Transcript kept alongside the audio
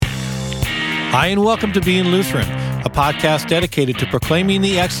Hi, and welcome to Being Lutheran, a podcast dedicated to proclaiming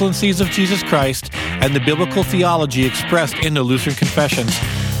the excellencies of Jesus Christ and the biblical theology expressed in the Lutheran Confessions.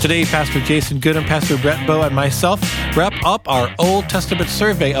 Today, Pastor Jason Goodham, Pastor Brett Bowe, and myself wrap up our Old Testament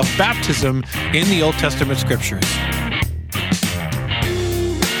survey of baptism in the Old Testament Scriptures.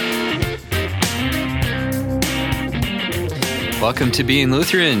 Welcome to Being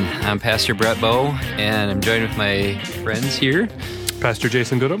Lutheran. I'm Pastor Brett Bowe, and I'm joined with my friends here. Pastor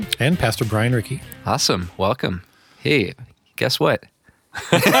Jason Goodham. And Pastor Brian Rickey. Awesome. Welcome. Hey, guess what?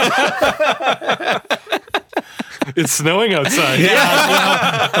 It's snowing outside.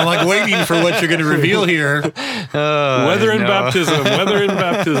 I'm like waiting for what you're going to reveal here. Weather and baptism. Weather and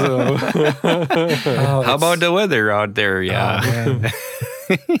baptism. How about the weather out there? Yeah.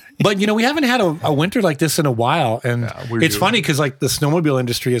 But, you know, we haven't had a winter like this in a while. And it's funny because, like, the snowmobile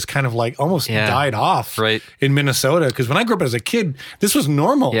industry has kind of, like, almost died off in Minnesota. Because when I grew up as a kid, this was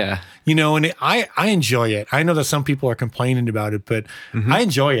normal. Yeah. You know, and I enjoy it. I know that some people are complaining about it, but I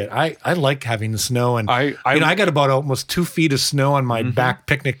enjoy it. I like having the snow. And, I got about almost 2 feet of snow on my back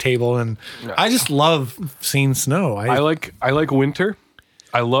picnic table. And I just love seeing snow. I like winter.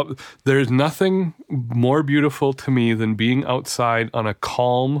 There's nothing more beautiful to me than being outside on a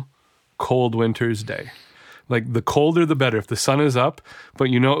calm, cold winter's day. Like, the colder the better. If the sun is up, but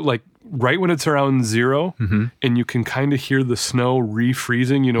you know, like right when it's around zero and you can kind of hear the snow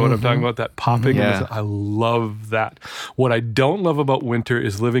refreezing, you know what I'm talking about? That popping. Yeah. I love that. What I don't love about winter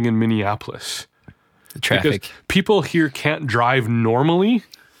is living in Minneapolis. The traffic. Because people here can't drive normally.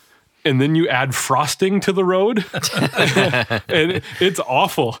 And then you add frosting to the road, and it's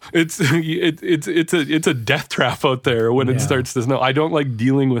awful. It's a death trap out there when it starts to snow. I don't like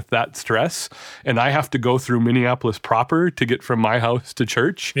dealing with that stress, and I have to go through Minneapolis proper to get from my house to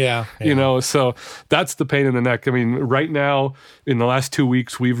church. You know, so that's the pain in the neck. I mean, right now in the last 2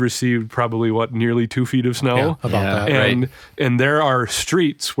 weeks, we've received probably nearly 2 feet of snow. About that. And there are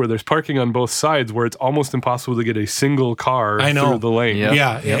streets where there's parking on both sides where it's almost impossible to get a single car through the lane.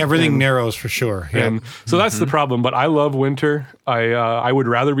 Everything narrows for sure. And so that's the problem. But I love winter. I would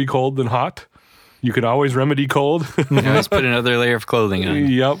rather be cold than hot. You can always remedy cold. Always put another layer of clothing on.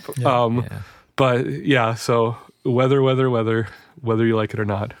 Yep. But yeah, so weather, whether you like it or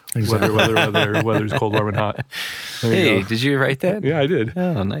not. Exactly. Weather's cold, warm, and hot. Hey, did you write that? Yeah, I did.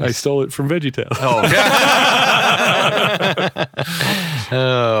 Oh, nice. I stole it from VeggieTales.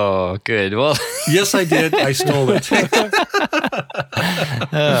 Oh, good. Well, Yes, I did. I stole it.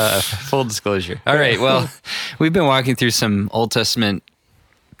 full disclosure. All right. Well, we've been walking through some Old Testament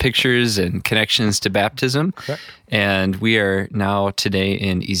pictures and connections to baptism. Correct. And we are now today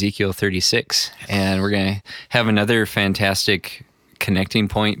in Ezekiel 36. And we're going to have another fantastic connecting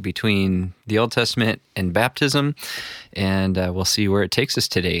point between the Old Testament and baptism. And we'll see where it takes us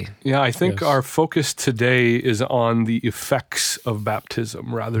today. Yeah, I think our focus today is on the effects of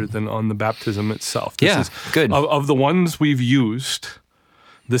baptism rather than on the baptism itself. This is good. Of the ones we've used,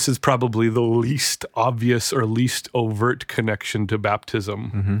 this is probably the least obvious or least overt connection to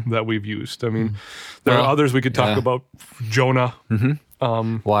baptism that we've used. I mean, there are others we could talk about. Jonah.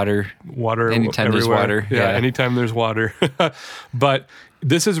 Water. Anytime everywhere. there's water. Yeah, anytime there's water. But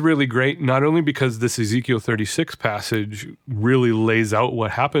this is really great, not only because this Ezekiel 36 passage really lays out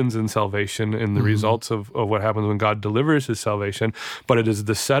what happens in salvation and the results of what happens when God delivers his salvation, but it is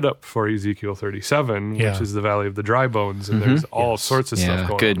the setup for Ezekiel 37, which is the Valley of the Dry Bones, and there's all sorts of stuff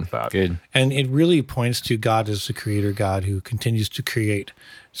going on with that. Good. And it really points to God as the creator God who continues to create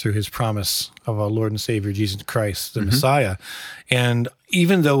through his promise of our Lord and Savior, Jesus Christ, the Messiah. And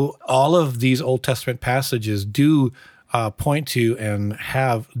even though all of these Old Testament passages do point to and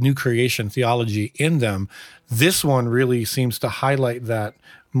have new creation theology in them, this one really seems to highlight that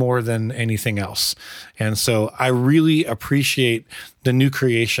more than anything else. And so I really appreciate the new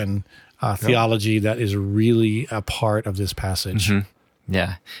creation theology that is really a part of this passage.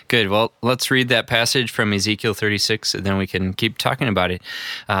 Yeah, good. Well, let's read that passage from Ezekiel 36, and then we can keep talking about it.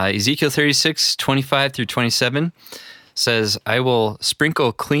 Ezekiel 36, 25 through 27 says, I will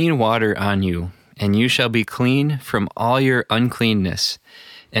sprinkle clean water on you, and you shall be clean from all your uncleanness,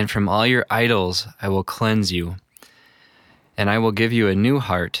 and from all your idols I will cleanse you. And I will give you a new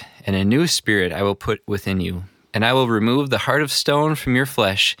heart, and a new spirit I will put within you. And I will remove the heart of stone from your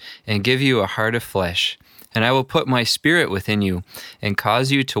flesh, and give you a heart of flesh. And I will put my spirit within you, and cause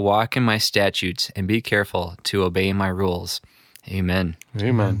you to walk in my statutes, and be careful to obey my rules. Amen.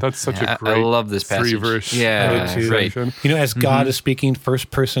 Amen. That's such a great I love this passage. 3-verse. Yeah, right. You know, as God is speaking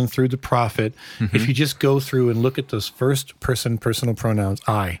first person through the prophet, if you just go through and look at those first person personal pronouns,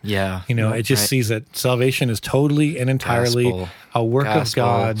 I. Yeah. You know, it just sees that salvation is totally and entirely Gospel. a work of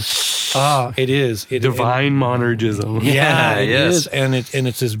God. It is. Divine monergism. Yeah, it yes. is. And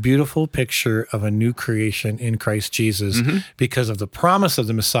it's this beautiful picture of a new creation in Christ Jesus because of the promise of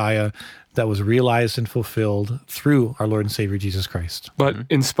the Messiah that was realized and fulfilled through our Lord and Savior Jesus Christ. But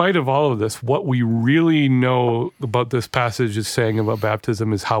in spite of all of this, what we really know about this passage is saying about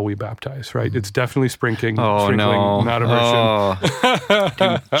baptism is how we baptize, right? It's definitely sprinkling, not immersion.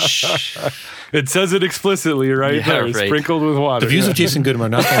 It says it explicitly right there. It's sprinkled with water. The views of Jason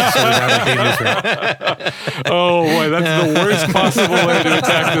Goodman are not necessarily that of Dave Newsray. Oh boy, that's the worst possible way to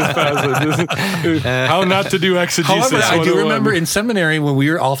attack this passage. How not to do exegesis. However, I do 101. remember in seminary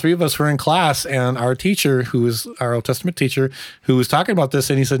when all three of us were in class, and our teacher, who was our Old Testament teacher, who was talking about this,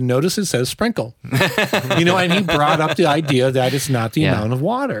 and he said, "Notice it says sprinkle." And he brought up the idea that it's not the amount of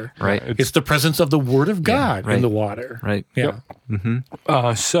water, right? It's the presence of the Word of God in the water, right? Yeah.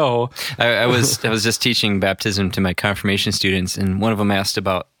 Yep. So I was just teaching baptism to my confirmation students, and one of them asked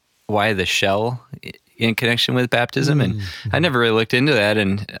about why the shell in connection with baptism, and I never really looked into that,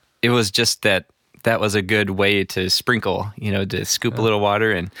 and it was just that was a good way to sprinkle, to scoop a little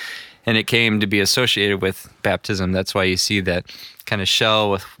water, and it came to be associated with baptism. That's why you see that kind of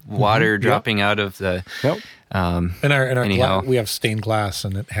shell with water dropping out of the. Yep. In our we have stained glass,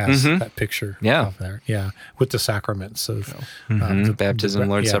 and it has that picture of there. Yeah, with the sacraments of the baptism,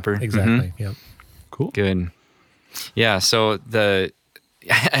 Lord's Supper. Exactly. Yep. Cool. Good. Yeah. So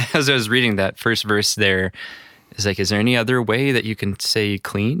as I was reading that first verse there, it's like, is there any other way that you can say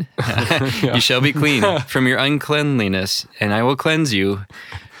clean? You shall be clean from your uncleanliness, and I will cleanse you.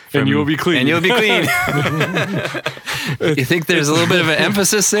 And you will be clean. And you'll be clean. You think there's a little bit of an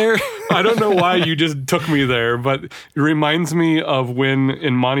emphasis there? I don't know why you just took me there, but it reminds me of when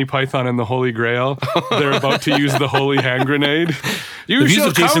in Monty Python and the Holy Grail, they're about to use the holy hand grenade. You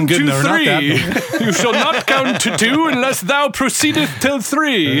shall count to 3. You shall not count to 2 unless thou proceedeth till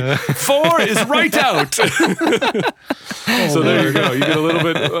 3. 4 is right out. So there you go. You get a little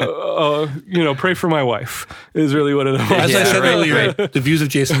bit, pray for my wife is really what it is. As I said earlier, the views of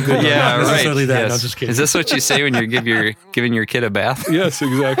Jason Goodman are not necessarily that. Yes. No, just kidding. Is this what you say when you're giving your kid a bath? Yes,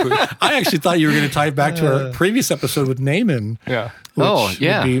 exactly. I actually thought you were going to tie it back to our previous episode with Naaman. Yeah.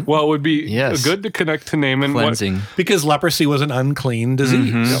 It would be good to connect to Naaman. Cleansing. Because leprosy was an unclean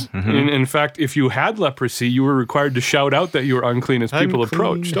disease. In fact, if you had leprosy, you were required to shout out that you were unclean as people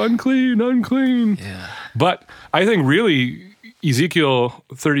approached. Unclean, unclean. Yeah. But I think really Ezekiel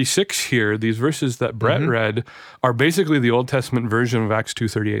 36 here, these verses that Brett read, are basically the Old Testament version of Acts 2,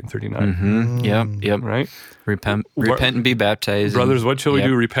 38 and 39. Yep. Right? Repent and be baptized. Brothers, what shall we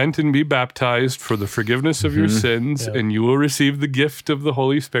do? Repent and be baptized for the forgiveness of your sins, and you will receive the gift of the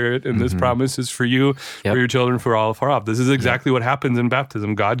Holy Spirit, and this promise is for you, for your children, for all far off. This is exactly what happens in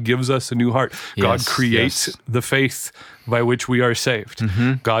baptism. God gives us a new heart. God creates the faith by which we are saved.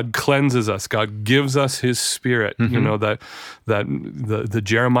 God cleanses us. God gives us His Spirit. That the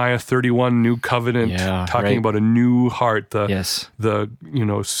Jeremiah 31 new covenant, talking about a new heart. The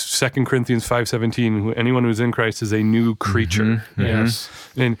 2 Corinthians 5:17. Anyone who's in Christ is a new creature. Yes,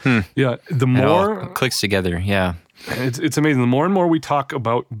 and the more it all clicks together. Yeah. It's amazing. The more and more we talk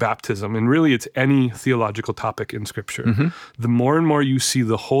about baptism, and really it's any theological topic in Scripture, the more and more you see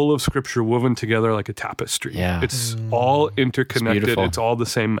the whole of Scripture woven together like a tapestry. Yeah. It's all interconnected. It's It's all the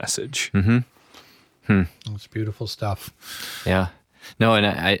same message. It's beautiful stuff. Yeah. No, and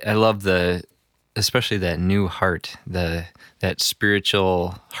I love especially that new heart, that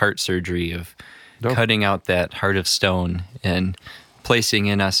spiritual heart surgery of cutting out that heart of stone and placing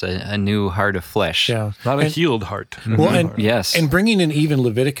in us a new heart of flesh. Yeah. Not a healed heart. Well, and yes, and bringing in even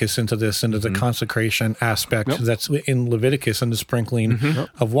Leviticus into the consecration aspect that's in Leviticus and the sprinkling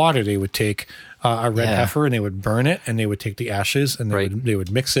of water. They would take a red heifer and they would burn it, and they would take the ashes and they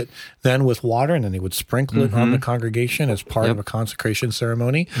would mix it then with water, and then they would sprinkle it on the congregation as part of a consecration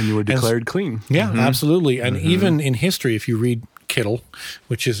ceremony. And you were declared clean. Yeah, absolutely. And even in history, if you read Kittel,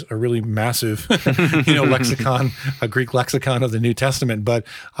 which is a really massive, lexicon, a Greek lexicon of the New Testament. But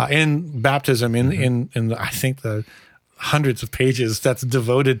in baptism, in I think the hundreds of pages that's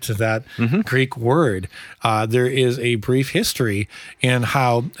devoted to that Greek word, there is a brief history in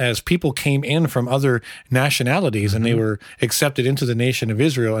how, as people came in from other nationalities and they were accepted into the nation of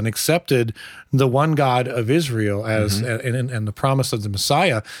Israel and accepted the one God of Israel as and the promise of the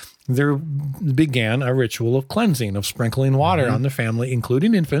Messiah, there began a ritual of cleansing, of sprinkling water on the family,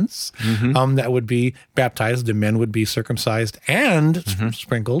 including infants, that would be baptized. The men would be circumcised and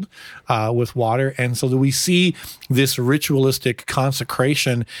sprinkled with water. And so that we see this ritualistic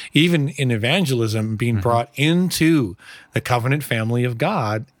consecration, even in evangelism, being brought into the covenant family of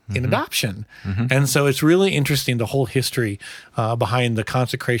God in adoption. And so it's really interesting, the whole history behind the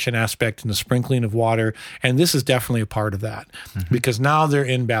consecration aspect and the sprinkling of water. And this is definitely a part of that because now they're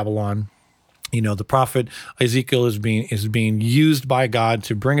in Babylon. You know, the prophet Ezekiel is being used by God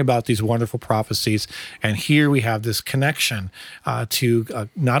to bring about these wonderful prophecies. And here we have this connection to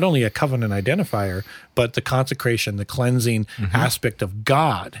not only a covenant identifier, but the consecration, the cleansing aspect of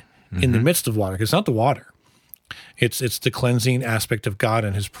God in the midst of water. 'Cause it's not the water. It's the cleansing aspect of God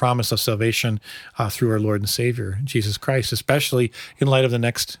and his promise of salvation through our Lord and Savior, Jesus Christ, especially in light of the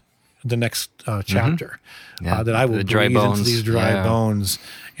next chapter, that I will breathe into these dry bones,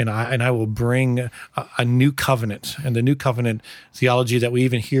 and I will bring a new covenant, and the new covenant theology that we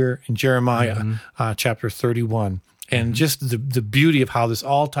even hear in Jeremiah chapter 31. And just the beauty of how this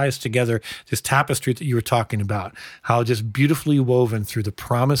all ties together, this tapestry that you were talking about, how just beautifully woven through the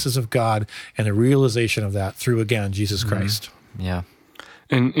promises of God and the realization of that through, again, Jesus Christ. Yeah.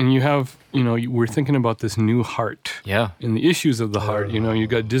 And you have, we're thinking about this new heart. Yeah. And the issues of the heart. You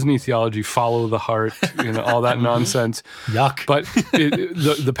got Disney theology, follow the heart, all that nonsense. Yuck. But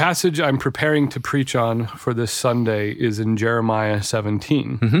the passage I'm preparing to preach on for this Sunday is in Jeremiah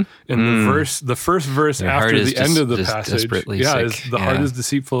 17. And the first verse Your after the end of the just passage, sick. the heart is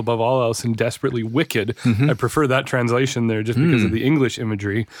deceitful above all else and desperately wicked. I prefer that translation there just because of the English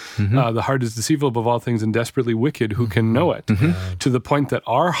imagery. The heart is deceitful above all things and desperately wicked. Who can know it? To the point that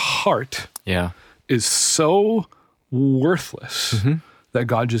our heart is so worthless that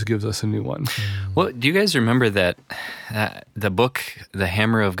God just gives us a new one. Well, do you guys remember that the book, The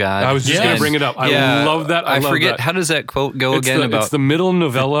Hammer of God? I was just going to bring it up. I love that. I love forget, that. how does that quote go again? It's the middle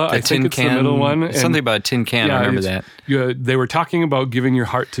novella. I think it's the middle one. And something about a tin can. I remember that. They were talking about giving your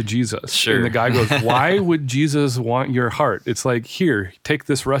heart to Jesus. Sure. And the guy goes, why would Jesus want your heart? It's like, here, take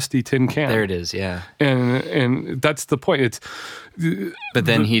this rusty tin can. There it is, yeah. And that's the point. But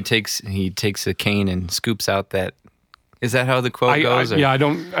then he takes a cane and scoops out that. Is that how the quote goes? I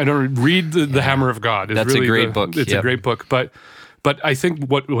don't read the Hammer of God. That's really a great book. It's a great book. But I think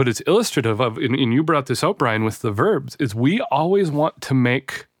what it's illustrative of, and you brought this out, Brian, with the verbs, is we always want to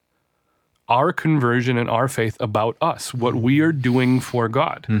make our conversion and our faith about us, what we are doing for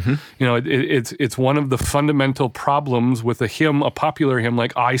God. It's one of the fundamental problems with a popular hymn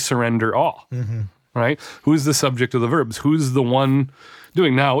like "I Surrender All." Right? Who's the subject of the verbs? Who's the one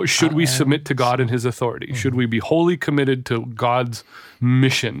doing? Now, should we submit to God and his authority? Should we be wholly committed to God's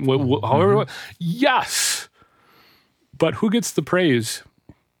mission? However, yes. But who gets the praise?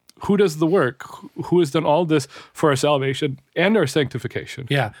 Who does the work? Who has done all this for our salvation and our sanctification?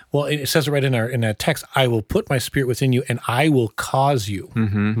 Yeah. Well, it says right in that text, I will put my spirit within you and I will cause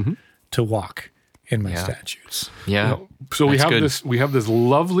you to walk in my statutes. Yeah. So we have this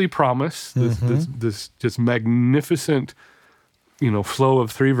lovely promise, this magnificent, flow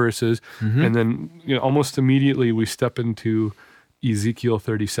of 3 verses, and then almost immediately we step into Ezekiel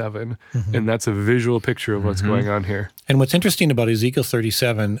 37, and that's a visual picture of what's going on here. And what's interesting about Ezekiel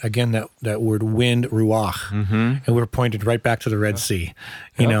 37, again, that word wind, ruach, and we're pointed right back to the Red Sea,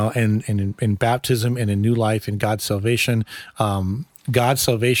 and in baptism and in new life in God's salvation. God's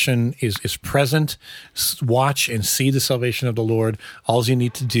salvation is present. Watch and see the salvation of the Lord. All you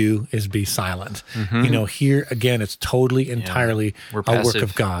need to do is be silent. Here again, it's totally, entirely a work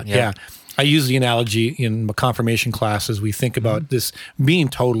of God. Yeah. I use the analogy in my confirmation classes. We think about this being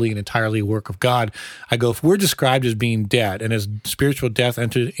totally and entirely a work of God. I go, if we're described as being dead and as spiritual death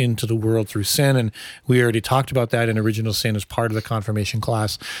entered into the world through sin, and we already talked about that in original sin as part of the confirmation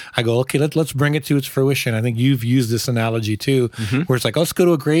class, I go, okay, let's bring it to its fruition. I think you've used this analogy too, where it's like, let's go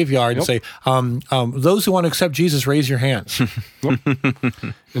to a graveyard and say, those who want to accept Jesus, raise your hands.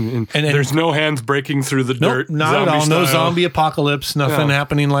 And there's no hands breaking through the dirt. Not at all. No zombie apocalypse, nothing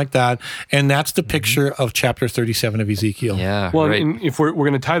happening like that. And that's the picture of chapter 37 of Ezekiel. Yeah. Well, and if we're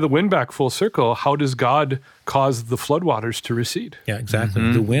going to tie the wind back full circle, how does God cause the floodwaters to recede? Yeah,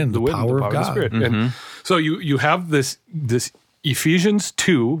 exactly. The wind, the power of God. The Spirit. And so you have this Ephesians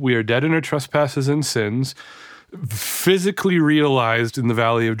 2, we are dead in our trespasses and sins, physically realized in the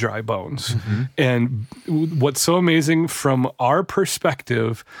valley of dry bones. And what's so amazing from our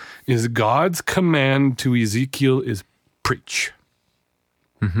perspective is God's command to Ezekiel is preach.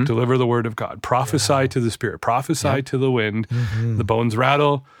 Deliver the word of God. Prophesy to the Spirit. Prophesy to the wind. The bones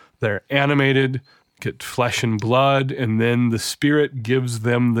rattle. They're animated. get flesh and blood, and then the Spirit gives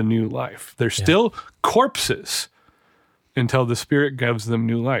them the new life. They're still corpses until the Spirit gives them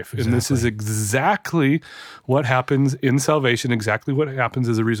new life. And this is exactly what happens in salvation, exactly what happens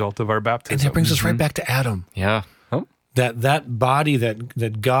as a result of our baptism. And that brings us right back to Adam. Yeah. That body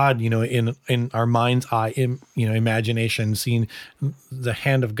that God, in our mind's eye, imagination, seeing the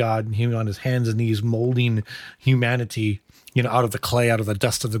hand of God, him on his hands and knees molding humanity, out of the clay, out of the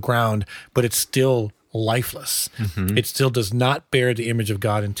dust of the ground, but it's still lifeless. It still does not bear the image of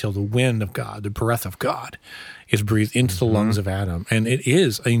God until the wind of God, the breath of God, is breathed into the lungs of Adam, and it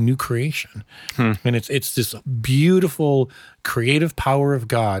is a new creation. And it's this beautiful creative power of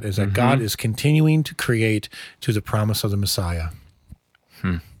God, is that God is continuing to create to the promise of the Messiah.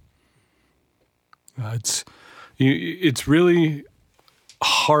 It's really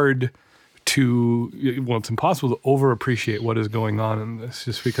hard it's impossible to overappreciate what is going on in this,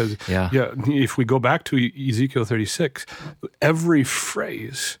 just because, if we go back to Ezekiel 36, every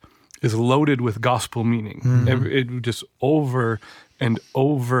phrase is loaded with gospel meaning. It just over and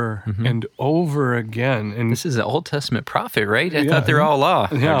over and over again. And this is an Old Testament prophet, right? I thought they're all law.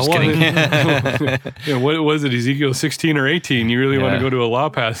 Yeah, what was it, Ezekiel 16 or 18? You really want to go to a law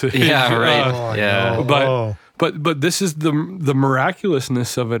passage? Yeah, right. But this is the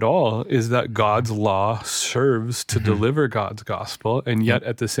miraculousness of it all, is that God's law serves to deliver God's gospel, and yet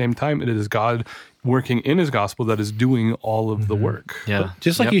at the same time, it is God working in his gospel that is doing all of the work. Yeah. But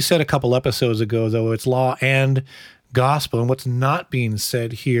just like you said a couple episodes ago, though, it's law and gospel. And what's not being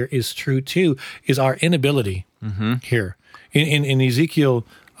said here is true too, is our inability here. In Ezekiel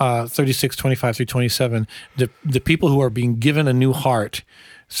 36, 25 through 27, the people who are being given a new heart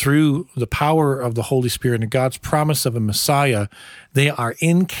through the power of the Holy Spirit and God's promise of a Messiah, they are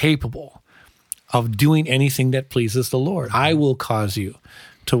incapable of doing anything that pleases the Lord. I will cause you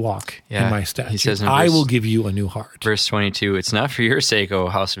to walk in my statutes. He says I will give you a new heart. Verse 22, it's not for your sake, O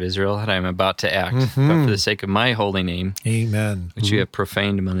house of Israel, that I am about to act, but for the sake of my holy name, Amen, which you have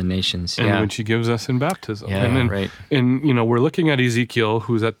profaned among the nations. And which he gives us in baptism. Yeah, and then, right. And, we're looking at Ezekiel,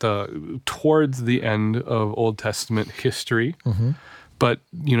 who's towards the end of Old Testament history. But,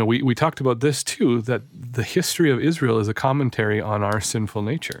 we talked about this too, that the history of Israel is a commentary on our sinful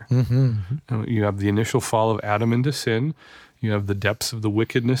nature. You have the initial fall of Adam into sin. You have the depths of the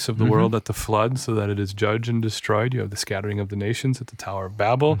wickedness of the world at the flood, so that it is judged and destroyed. You have the scattering of the nations at the Tower of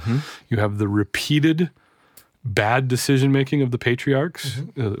Babel. You have the repeated bad decision-making of the patriarchs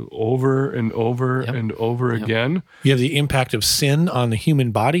over and over and over again. You have the impact of sin on the human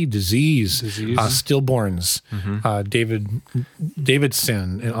body, disease. Stillborns, David's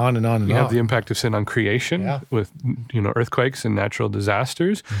sin, and on and on and on. You have the impact of sin on creation with, earthquakes and natural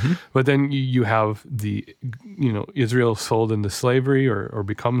disasters. But then you have the, Israel sold into slavery or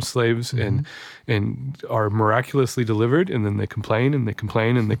become slaves and are miraculously delivered, and then they complain and they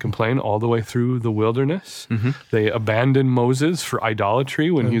complain and they complain all the way through the wilderness. They abandon Moses for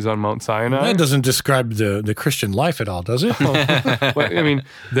idolatry when he's on Mount Sinai. That doesn't describe the Christian life at all, does it?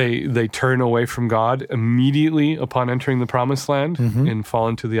 They turn away from God immediately upon entering the Promised Land and fall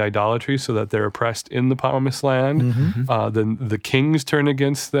into the idolatry, so that they're oppressed in the Promised Land. Then the kings turn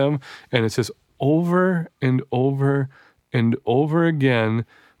against them, and it's just over and over and over again.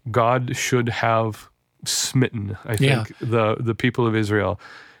 God should have smitten, I think, the people of Israel,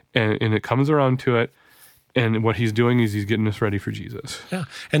 and it comes around to it. And what he's doing is he's getting us ready for Jesus. Yeah.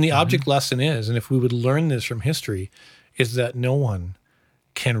 And the object lesson is, and if we would learn this from history, is that no one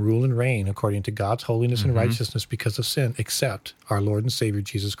can rule and reign according to God's holiness and righteousness because of sin, except our Lord and Savior,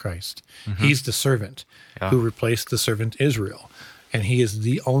 Jesus Christ. He's the servant who replaced the servant Israel. And he is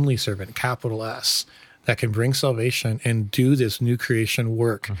the only servant, capital S, that can bring salvation and do this new creation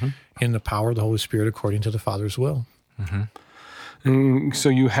work in the power of the Holy Spirit according to the Father's will. And so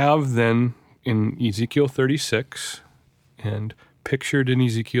you have then, in Ezekiel 36 and pictured in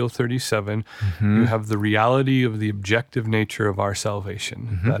Ezekiel 37, you have the reality of the objective nature of our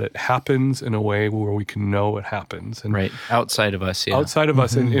salvation, that it happens in a way where we can know it happens. And outside of us, outside of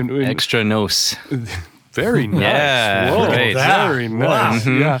us. And extra nos. Very nice. Yeah, Whoa, right. Very nice.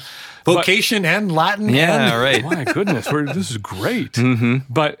 Wow. Yeah. Vocation and Latin. Right. My goodness, this is great.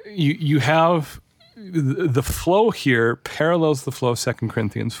 But you have the flow here parallels the flow of 2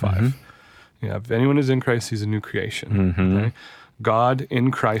 Corinthians 5. Yeah, if anyone is in Christ, he's a new creation. Okay? God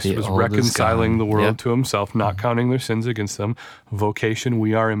in Christ The was old is reconciling gone. the world Yep. to himself, not counting their sins against them. Vocation,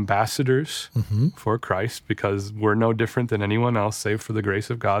 we are ambassadors for Christ because we're no different than anyone else, save for the grace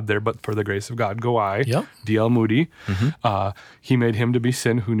of God. There, but for the grace of God go I. Yep. D.L. Moody. He made him to be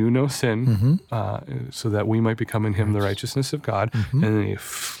sin who knew no sin, so that we might become in him the righteousness of God. And then you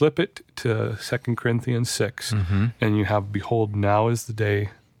flip it to 2 Corinthians 6, and you have, behold, now is the day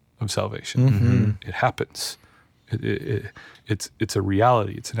of salvation. It happens. It's a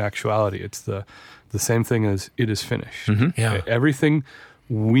reality. It's an actuality. It's the same thing as it is finished. Yeah. Everything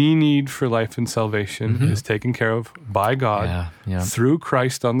we need for life and salvation is taken care of by God through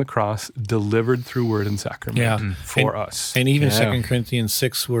Christ on the cross, delivered through word and sacrament for us. And even Yeah. 2 Corinthians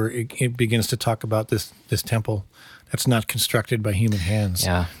 6, where it begins to talk about this temple that's not constructed by human hands,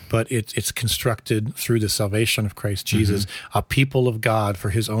 but it's constructed through the salvation of Christ Jesus, a people of God for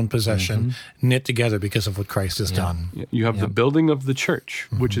his own possession, knit together because of what Christ has done. You have the building of the church,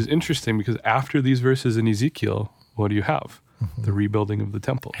 which is interesting because after these verses in Ezekiel, what do you have? The rebuilding of the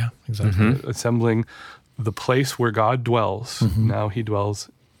temple. Yeah, exactly. Assembling the place where God dwells. Now he dwells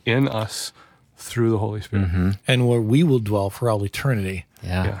in us through the Holy Spirit. And where we will dwell for all eternity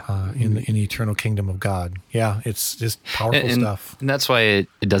Yeah. in the eternal kingdom of God. Yeah, it's just powerful stuff. And that's why it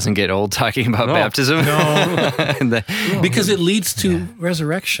doesn't get old talking about baptism. Because it leads to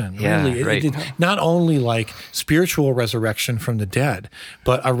resurrection. Yeah, really, right. Not only like spiritual resurrection from the dead,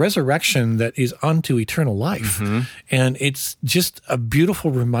 but a resurrection that is unto eternal life. And it's just a beautiful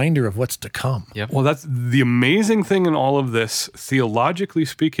reminder of what's to come. Well, that's the amazing thing in all of this, theologically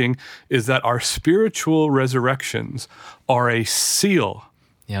speaking, is that our spiritual resurrections are a seal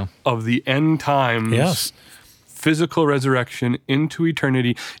of the end times physical resurrection into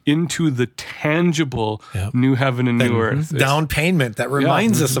eternity, into the tangible new heaven and new earth. Down payment that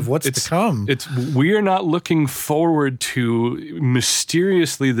reminds us of what's to come. We are not looking forward to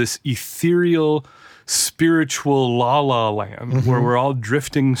mysteriously this ethereal spiritual la land where we're all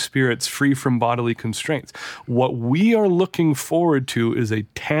drifting spirits free from bodily constraints. What we are looking forward to is a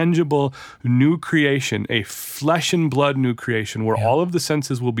tangible new creation, a flesh and blood new creation where all of the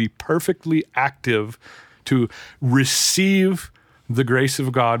senses will be perfectly active to receive the grace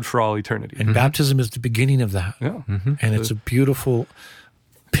of God for all eternity. And baptism is the beginning of that. Yeah. And it's a beautiful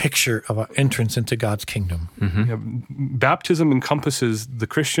picture of an entrance into God's kingdom. Baptism encompasses the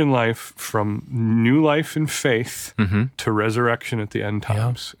Christian life from new life in faith to resurrection at the end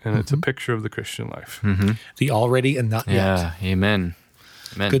times. And it's a picture of the Christian life. The already and not yet. Yeah. Amen.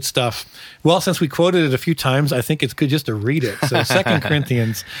 Good stuff. Well, since we quoted it a few times, I think it's good just to read it. So 2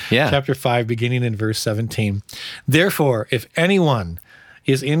 Corinthians chapter 5, beginning in verse 17. Therefore, if anyone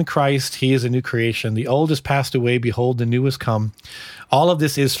is in Christ, he is a new creation. The old has passed away. Behold, the new has come. All of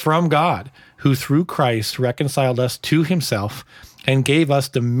this is from God, who through Christ reconciled us to himself and gave us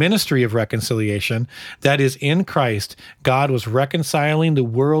the ministry of reconciliation. That is, in Christ, God was reconciling the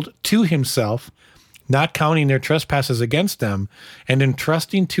world to himself, not counting their trespasses against them, and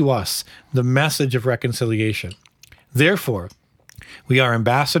entrusting to us the message of reconciliation. Therefore, we are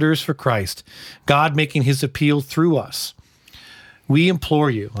ambassadors for Christ, God making his appeal through us. We implore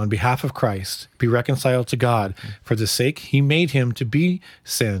you, on behalf of Christ, be reconciled to God. For the sake he made him to be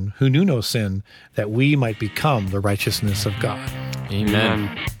sin, who knew no sin, that we might become the righteousness of God.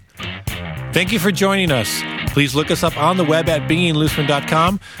 Amen. Thank you for joining us. Please look us up on the web at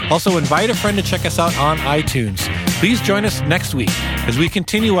beinglutheran.com. Also, invite a friend to check us out on iTunes. Please join us next week as we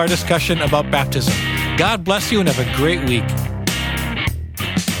continue our discussion about baptism. God bless you and have a great week.